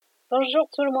Bonjour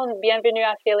tout le monde, bienvenue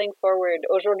à Failing Forward.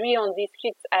 Aujourd'hui, on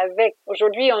discute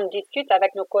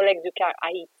avec nos collègues du CAR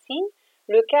Haïti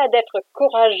le cas d'être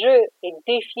courageux et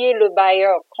défier le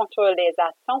bailleur contre les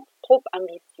attentes trop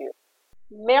ambitieuses.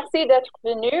 Merci d'être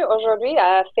venu aujourd'hui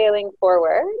à Failing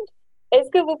Forward. Est-ce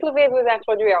que vous pouvez vous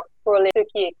introduire pour ceux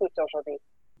qui écoutent aujourd'hui?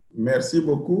 Merci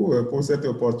beaucoup pour cette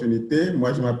opportunité.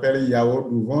 Moi, je m'appelle Yao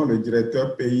Douvon, le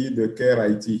directeur pays de CARE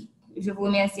Haïti. Je vous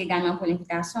remercie également pour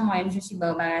l'invitation. Moi-même, je suis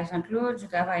Barbara Jean-Claude. Je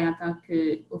travaille en tant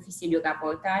qu'officier de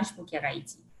rapportage pour CARE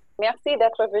Haïti. Merci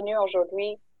d'être venu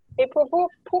aujourd'hui. Et pour vous,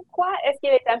 pourquoi est-ce qu'il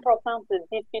est important de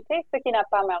discuter ce qui n'a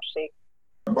pas marché?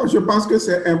 Bon, je pense que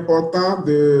c'est important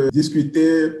de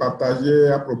discuter, partager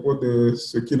à propos de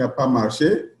ce qui n'a pas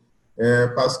marché.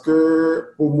 Parce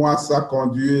que pour moi, ça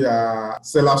conduit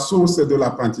c'est la source de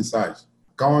l'apprentissage.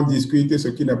 Quand on discute ce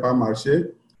qui n'a pas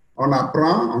marché, on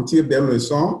apprend, on tire des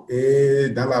leçons et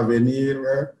dans l'avenir,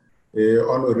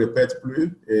 on ne répète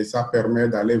plus et ça permet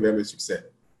d'aller vers le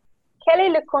succès. Quel est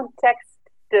le contexte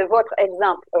de votre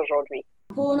exemple aujourd'hui?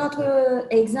 Pour notre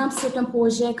exemple, c'est un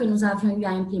projet que nous avions eu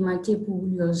à implémenter pour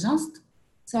l'urgence.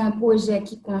 C'est un projet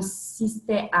qui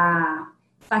consistait à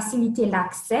faciliter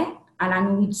l'accès à la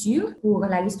nourriture pour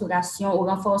la restauration, au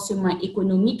renforcement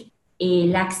économique et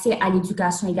l'accès à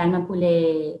l'éducation également pour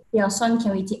les personnes qui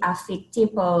ont été affectées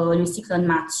par le cyclone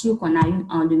Mathieu qu'on a eu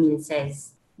en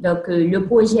 2016. Donc, le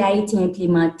projet a été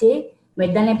implémenté, mais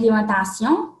dans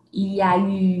l'implémentation, il y a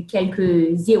eu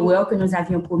quelques erreurs que nous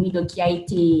avions commises, donc qui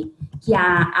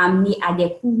a amené à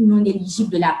des coûts non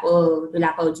éligibles de la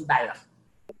part du bailleur.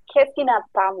 Qu'est-ce qui n'a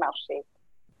pas marché?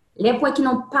 Les points qui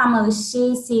n'ont pas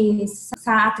marché,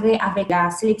 ça a trait avec la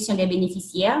sélection des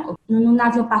bénéficiaires. Nous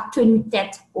n'avions pas tenu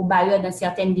tête aux bailleurs dans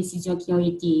certaines décisions qui ont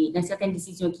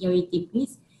été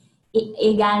prises. Et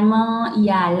également, il y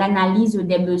a l'analyse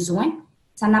des besoins.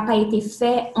 Ça n'a pas été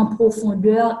fait en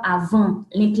profondeur avant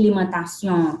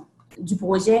l'implémentation du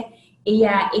projet. Et il y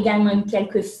a également eu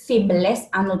quelques faiblesses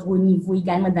à notre niveau,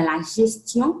 également dans la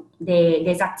gestion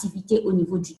des activités au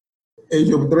niveau du. Et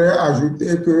je voudrais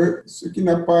ajouter que ce qui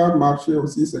n'a pas marché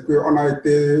aussi, c'est qu'on a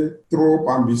été trop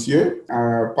ambitieux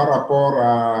par rapport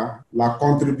à la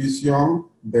contribution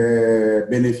des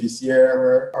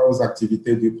bénéficiaires aux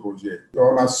activités du projet.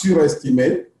 On a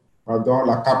surestimé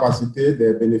la capacité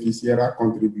des bénéficiaires à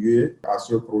contribuer à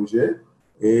ce projet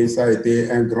et ça a été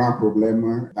un grand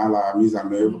problème dans la mise en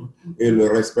œuvre et le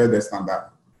respect des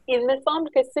standards. Il me semble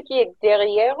que ce qui est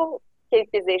derrière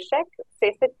quelques échecs,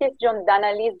 c'est cette question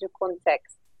d'analyse du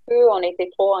contexte. On était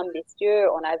trop ambitieux,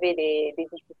 on avait des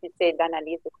difficultés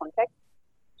d'analyse du contexte.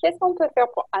 Qu'est-ce qu'on peut faire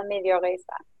pour améliorer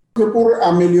ça? Pour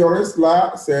améliorer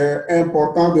cela, c'est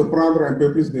important de prendre un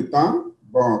peu plus de temps.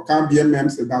 Bon, quand bien même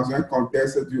c'est dans un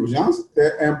contexte d'urgence,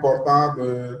 c'est important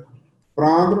de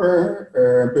prendre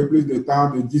un peu plus de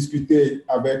temps, de discuter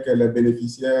avec les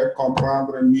bénéficiaires,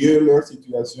 comprendre mieux leur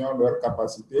situation, leurs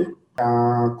capacités.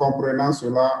 En comprenant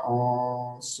cela,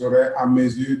 on serait en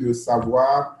mesure de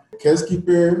savoir qu'est-ce qui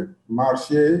peut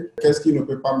marcher, qu'est-ce qui ne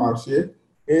peut pas marcher,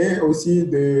 et aussi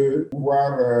de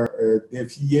pouvoir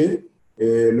défier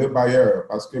le bailleur,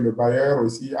 parce que le bailleur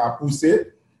aussi a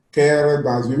poussé CARE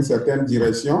dans une certaine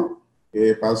direction,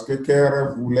 et parce que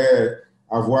CARE voulait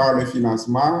avoir le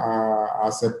financement à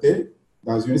accepter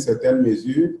dans une certaine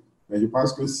mesure. Mais je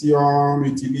pense que si on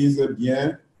utilise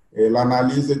bien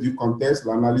l'analyse du contexte,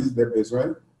 l'analyse des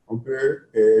besoins, on peut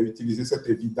utiliser cette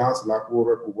évidence-là pour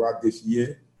pouvoir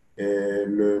défier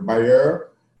le bailleur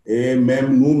et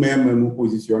même nous-mêmes nous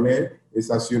positionner et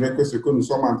s'assurer que ce que nous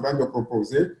sommes en train de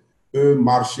proposer peut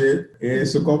marcher et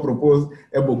ce qu'on propose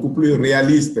est beaucoup plus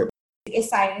réaliste. Et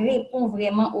ça répond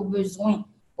vraiment aux besoins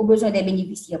des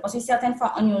bénéficiaires. Parce que certaines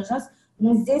fois, en urgence,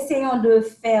 nous essayons de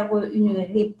faire une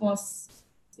réponse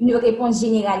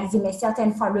généralisée, mais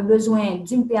certaines fois, le besoin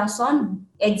d'une personne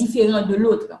est différent de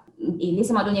l'autre. Et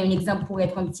laissez-moi donner un exemple pour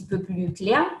être un petit peu plus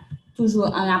clair, toujours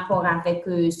en rapport avec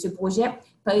ce projet.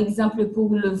 Par exemple,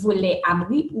 pour le volet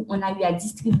abri, où on a eu à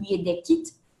distribuer des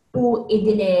kits pour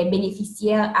aider les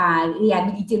bénéficiaires à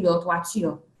réhabiliter leur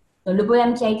toiture. Donc, le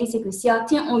problème qui a été, c'est que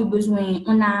certains ont eu besoin,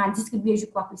 on a distribué, je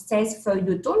crois, que 16 feuilles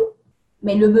de tôle,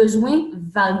 mais le besoin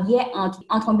variait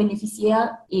entre un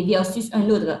bénéficiaire et versus un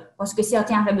autre. Parce que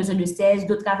certains avaient besoin de 16,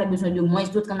 d'autres avaient besoin de moins,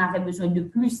 d'autres en avaient besoin de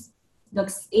plus. Donc,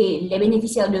 et les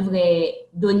bénéficiaires devraient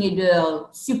donner leur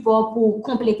support pour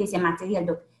compléter ces matériels.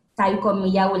 Donc, ça a eu, comme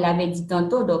Yao l'avait dit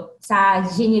tantôt, donc ça a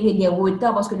généré des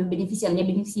retards parce que les bénéficiaires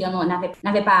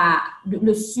n'avaient pas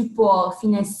le support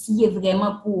financier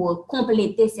vraiment pour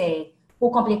compléter ces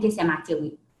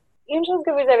matériaux. Une chose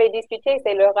que vous avez discutée,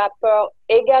 c'est le rapport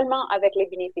également avec les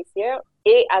bénéficiaires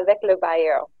et avec le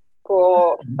bailleur.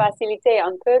 pour faciliter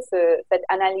un peu cette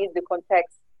analyse de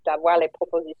contexte, d'avoir les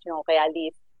propositions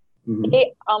réalistes.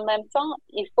 Et en même temps,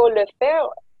 il faut le faire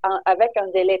avec un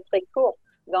délai très court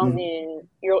dans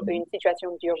une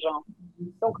situation d'urgence.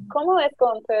 Donc, comment est-ce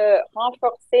qu'on peut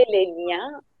renforcer les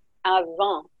liens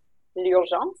avant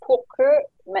l'urgence pour que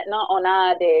maintenant on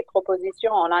a des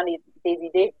propositions, on a des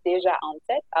idées déjà en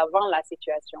tête avant la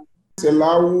situation? C'est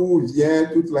là où vient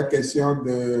toute la question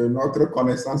de notre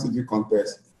connaissance du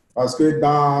contexte. Parce que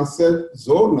dans cette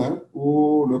zone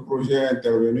où le projet est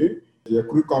intervenu, j'ai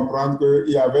cru comprendre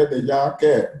qu'il y avait déjà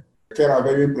CARE. CARE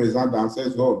avait une présence dans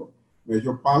cette zone. Mais je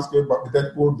pense que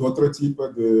peut-être pour d'autres types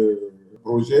de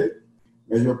projets,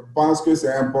 mais je pense que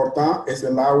c'est important et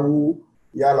c'est là où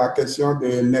il y a la question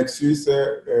de Nexus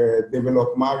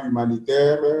développement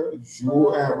humanitaire joue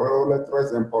un rôle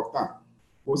très important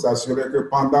pour s'assurer que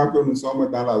pendant que nous sommes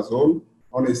dans la zone,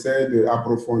 on essaie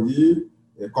d'approfondir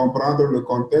et comprendre le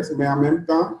contexte, mais en même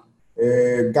temps,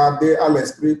 garder à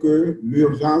l'esprit que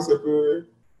l'urgence peut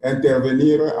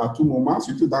intervenir à tout moment,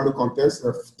 surtout dans le contexte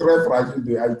très fragile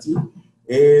de Haïti,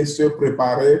 et se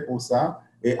préparer pour ça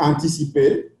et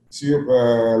anticiper sur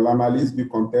l'analyse du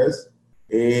contexte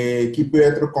et qui peut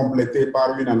être complétée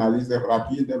par une analyse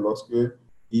rapide lorsque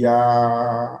il y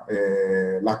a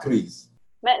la crise.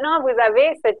 Maintenant, vous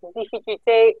avez cette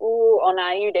difficulté où on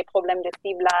a eu des problèmes de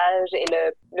ciblage et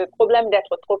le problème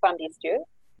d'être trop ambitieux.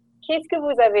 Qu'est-ce que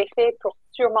vous avez fait pour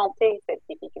surmonter cette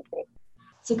difficulté?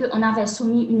 C'est qu'on avait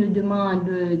soumis une demande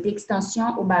d'extension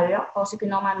au bailleur parce que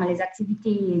normalement, les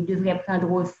activités devraient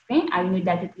prendre fin à une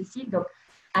date précise. Donc,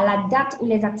 à la date où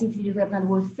les activités devraient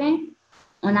prendre fin,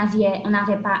 on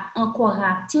n'avait pas encore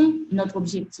atteint notre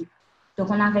objectif. Donc,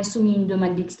 on avait soumis une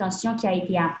demande d'extension qui a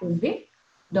été approuvée.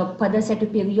 Donc, pendant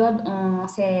cette période, on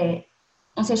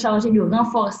s'est chargé de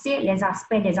renforcer les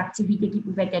aspects des activités qui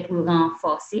pouvaient être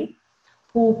renforcés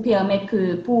pour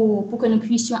permettre pour que nous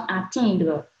puissions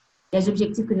atteindre les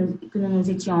objectifs que nous nous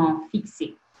étions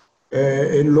fixés.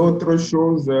 Et l'autre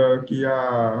chose qui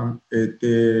a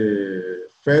été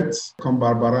faite, comme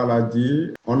Barbara l'a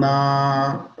dit, on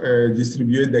a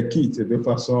distribué des kits de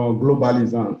façon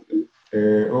globalisante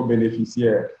aux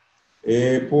bénéficiaires.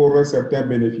 Et pour certains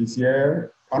bénéficiaires,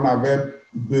 on avait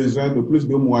besoin de plus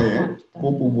de moyens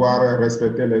pour pouvoir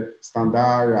respecter les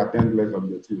standards et atteindre les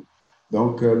objectifs.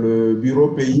 Donc, le bureau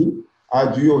pays a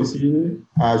dû aussi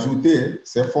ajouter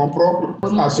ses fonds propres,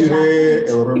 assurer,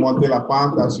 remonter la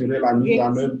pente, assurer la mise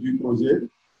en œuvre du projet.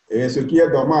 Et ce qui est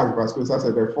dommage, parce que ça,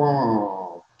 c'est des fonds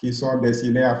qui sont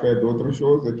destinés à faire d'autres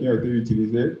choses qui ont été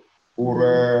utilisés pour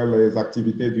les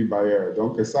activités du bailleur.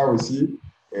 Donc, ça aussi,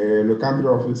 le country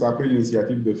office a pris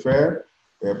l'initiative de faire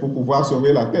pour pouvoir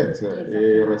sauver la tête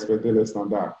et respecter les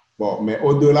standards. Bon, mais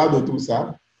au-delà de tout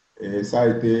ça, ça a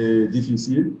été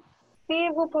difficile. Si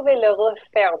vous pouvez le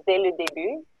refaire dès le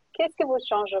début, qu'est-ce que vous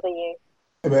changeriez?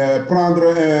 Prendre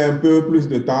un peu plus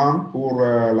de temps pour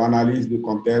l'analyse du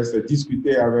contexte,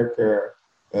 discuter avec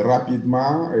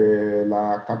rapidement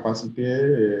la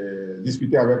capacité,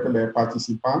 discuter avec les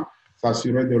participants,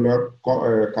 s'assurer de leur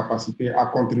capacité à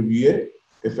contribuer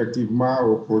effectivement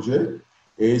au projet.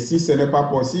 Et si ce n'est pas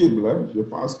possible, je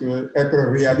pense qu'être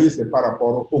réaliste par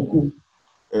rapport au coût,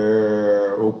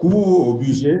 au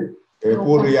budget,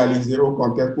 pour réaliser, au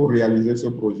contexte pour réaliser ce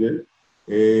projet.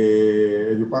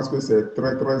 Et je pense que c'est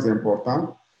très, très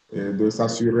important de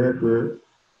s'assurer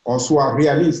qu'on soit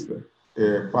réaliste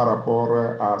par rapport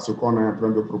à ce qu'on est en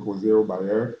train de proposer aux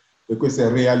bailleurs et que c'est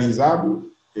réalisable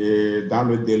et dans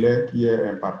le délai qui est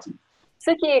imparti.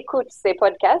 Ceux qui écoutent ces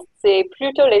podcasts, c'est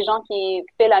plutôt les gens qui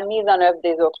font la mise en œuvre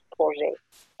des autres projets.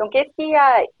 Donc, est-ce qu'il y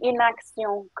a une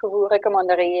action que vous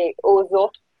recommanderiez aux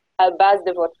autres à base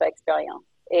de votre expérience?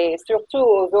 Et surtout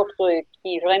aux autres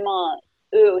qui vraiment,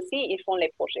 eux aussi, ils font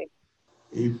les projets.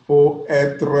 Il faut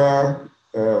être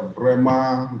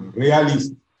vraiment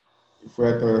réaliste. Il faut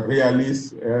être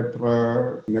réaliste,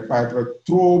 ne pas être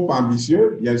trop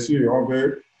ambitieux. Bien sûr, on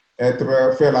veut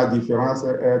faire la différence,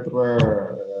 être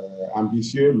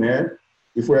ambitieux, mais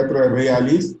il faut être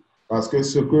réaliste parce que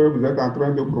ce que vous êtes en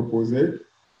train de proposer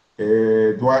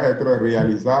doit être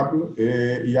réalisable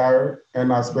et il y a un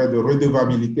aspect de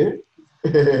redevabilité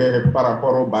par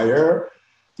rapport aux bailleurs.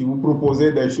 Si vous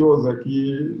proposez des choses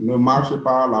qui ne marchent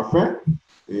pas à la fin,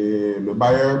 et le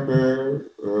bailleur peut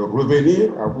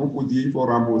revenir à vous pour dire qu'il faut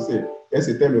rembourser. Et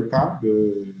c'était le cas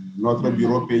de notre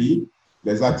bureau pays.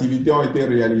 Les activités ont été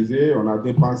réalisées, on a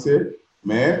dépensé,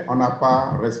 mais on n'a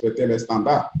pas respecté les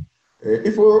standards.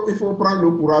 Il faut prendre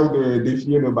le courage de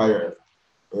défier le bailleur.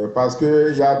 Parce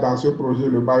que dans ce projet,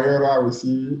 le bailleur a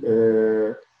aussi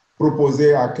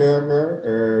proposé à CARE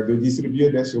de distribuer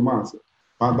des semences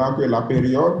pendant que la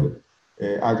période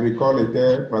agricole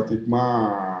était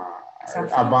pratiquement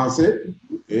avancée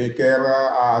et qu'elle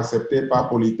a accepté par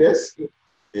politesse.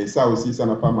 Et ça aussi, ça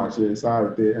n'a pas marché. Ça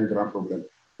a été un grand problème.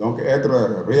 Donc,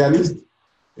 être réaliste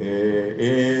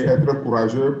et être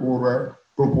courageux pour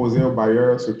proposer aux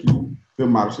bailleurs ce qui peut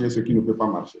marcher et ce qui ne peut pas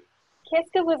marcher.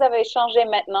 Qu'est-ce que vous avez changé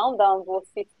maintenant dans vos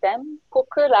systèmes pour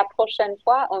que la prochaine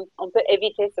fois, on peut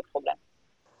éviter ce problème?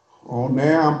 On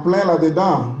est en plein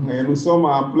là-dedans. Et nous sommes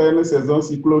en pleine saison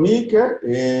cyclonique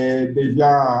et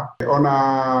déjà, on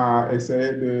a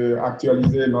essayé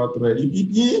d'actualiser notre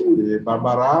IPP, et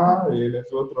Barbara et les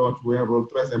autres ont joué un rôle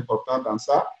très important dans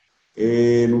ça.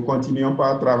 Et nous continuons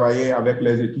par travailler avec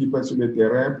les équipes sur le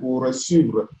terrain pour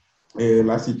suivre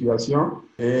la situation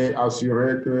et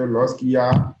assurer que lorsqu'il y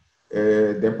a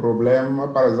des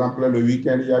problèmes, par exemple le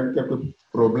week-end, il y a eu quelques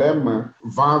problèmes,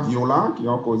 vents violents qui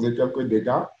ont causé quelques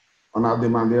dégâts. On a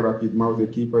demandé rapidement aux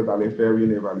équipes d'aller faire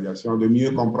une évaluation, de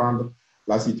mieux comprendre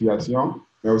la situation,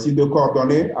 mais aussi de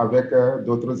coordonner avec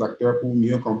d'autres acteurs pour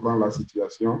mieux comprendre la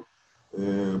situation,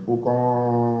 pour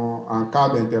qu'en cas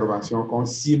d'intervention, qu'on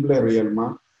cible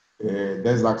réellement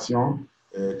des actions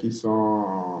qui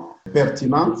sont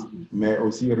pertinentes, mais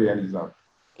aussi réalisables.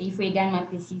 Et il faut également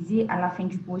préciser, à la fin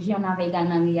du projet, on avait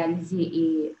également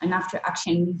réalisé un After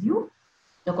Action Review.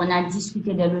 Donc, on a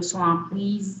discuté des leçons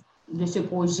apprises de ce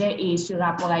projet et ce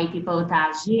rapport a été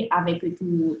partagé avec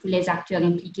tous les acteurs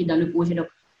impliqués dans le projet. Donc,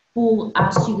 pour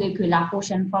assurer que la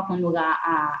prochaine fois qu'on aura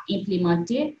à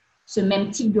implémenter ce même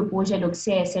type de projet, donc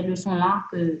ces leçons-là,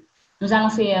 que nous allons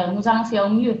faire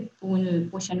mieux pour une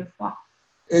prochaine fois.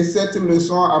 Et cette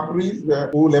leçon apprise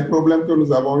pour les problèmes que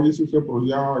nous avons eus sur ce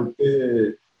projet ont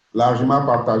été largement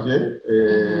partagés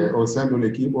au sein de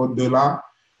l'équipe, au-delà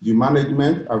du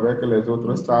management avec les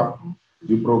autres staffs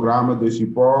du programme de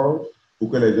support pour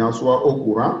que les gens soient au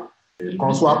courant et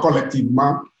qu'on soit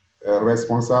collectivement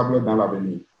responsables dans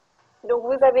l'avenir. Donc,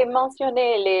 vous avez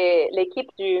mentionné l'équipe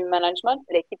du management,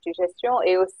 l'équipe de gestion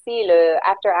et aussi le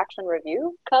After Action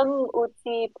Review comme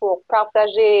outil pour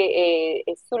partager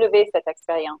et soulever cette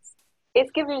expérience.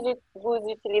 Est-ce que vous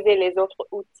utilisez les autres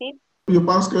outils? Je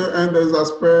pense qu'un des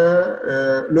aspects,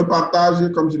 le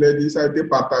partage, comme je l'ai dit, ça a été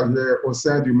partagé au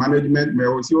sein du management, mais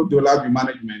aussi au-delà du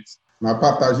management. On a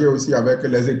partagé aussi avec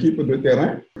les équipes de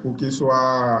terrain pour qu'elles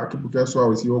soient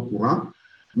aussi au courant.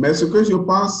 Mais ce que je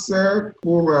pense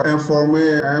pour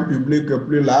informer un public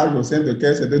plus large au sein de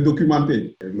CARE, c'est de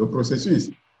documenter le processus.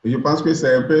 Et je pense que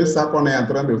c'est un peu ça qu'on est en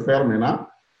train de faire maintenant,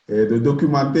 de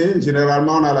documenter.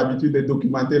 Généralement, on a l'habitude de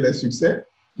documenter les succès,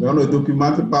 mais on ne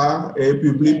documente pas et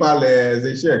publie pas les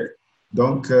échecs.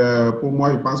 Donc, pour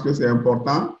moi, je pense que c'est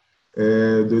important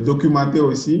de documenter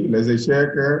aussi les échecs,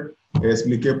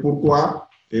 expliquer pourquoi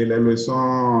et les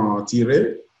leçons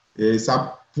tirées. Et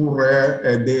ça pourrait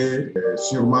aider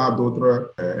sûrement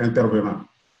d'autres intervenants.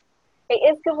 Et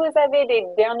est-ce que vous avez des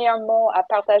derniers mots à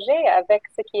partager avec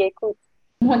ceux qui écoutent?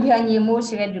 Mon dernier mot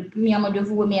serait premièrement de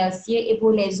vous remercier et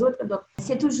pour les autres, donc,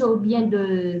 c'est toujours bien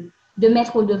de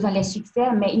mettre au devant les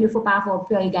succès, mais il ne faut pas avoir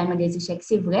peur également des échecs.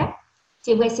 C'est vrai,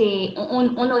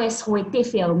 on aurait souhaité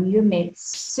faire mieux, mais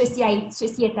ceci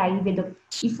est arrivé. Donc,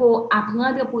 il faut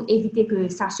apprendre pour éviter que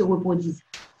ça se reproduise.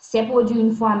 C'est produit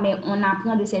une fois, mais on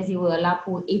apprend de ces erreurs-là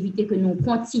pour éviter que nous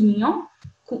continuions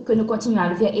à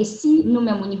le faire. Et si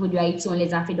nous-mêmes, au niveau de Haïti, on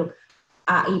les a fait, donc,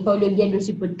 et par le biais de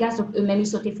ce podcast, donc, eux-mêmes, ils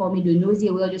sont informés de nos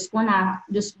erreurs, de ce qu'on a,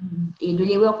 et de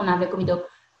l'erreur qu'on avait commise. Donc,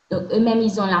 eux-mêmes,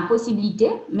 ils ont la possibilité,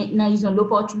 maintenant, ils ont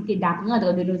l'opportunité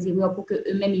d'apprendre de nos erreurs pour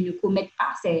qu'eux-mêmes, ils ne commettent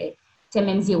pas ces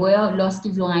mêmes erreurs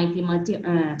lorsqu'ils auront implémenté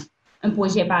un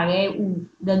projet pareil ou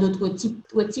dans d'autres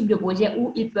types de projets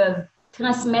où ils peuvent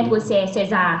transmettre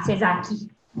ses acquis.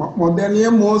 Mon dernier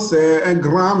mot, c'est un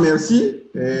grand merci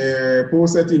pour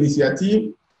cette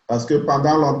initiative, parce que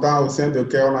pendant longtemps, au sein de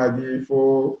CARE, on a dit qu'il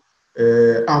faut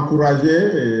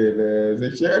encourager les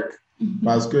échecs,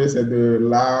 parce que c'est de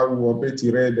là où on peut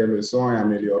tirer des leçons et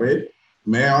améliorer.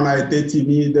 Mais on a été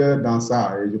timide dans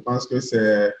ça, et je pense que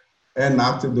c'est un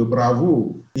acte de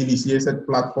bravoure d'initier cette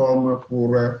plateforme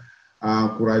pour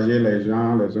encourager les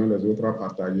gens, les uns les autres à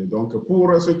partager. Donc,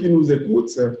 pour ceux qui nous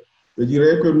écoutent, je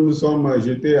dirais que nous nous sommes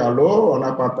jetés à l'eau, on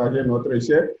a partagé notre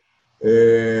échec.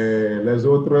 Et les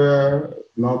autres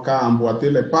n'ont qu'à emboîter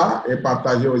les pas et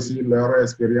partager aussi leur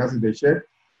expérience d'échec.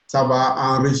 Ça va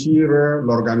enrichir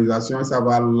l'organisation, ça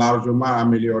va largement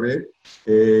améliorer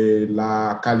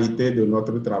la qualité de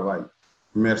notre travail.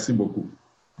 Merci beaucoup.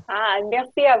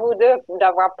 Merci à vous deux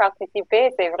d'avoir participé.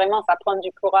 C'est vraiment, ça prend du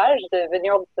courage de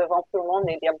venir devant tout le monde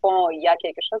et dire, bon, il y a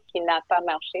quelque chose qui n'a pas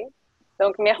marché.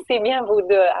 Donc, merci bien vous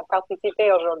deux à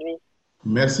participer aujourd'hui.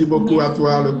 Merci beaucoup à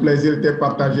toi. Le plaisir était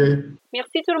partagé.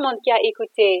 Merci tout le monde qui a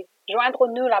écouté.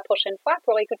 Joindre-nous la prochaine fois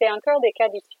pour écouter encore des cas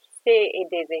du succès et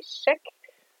des échecs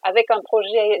avec un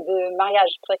projet de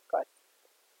mariage précoce.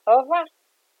 Au revoir.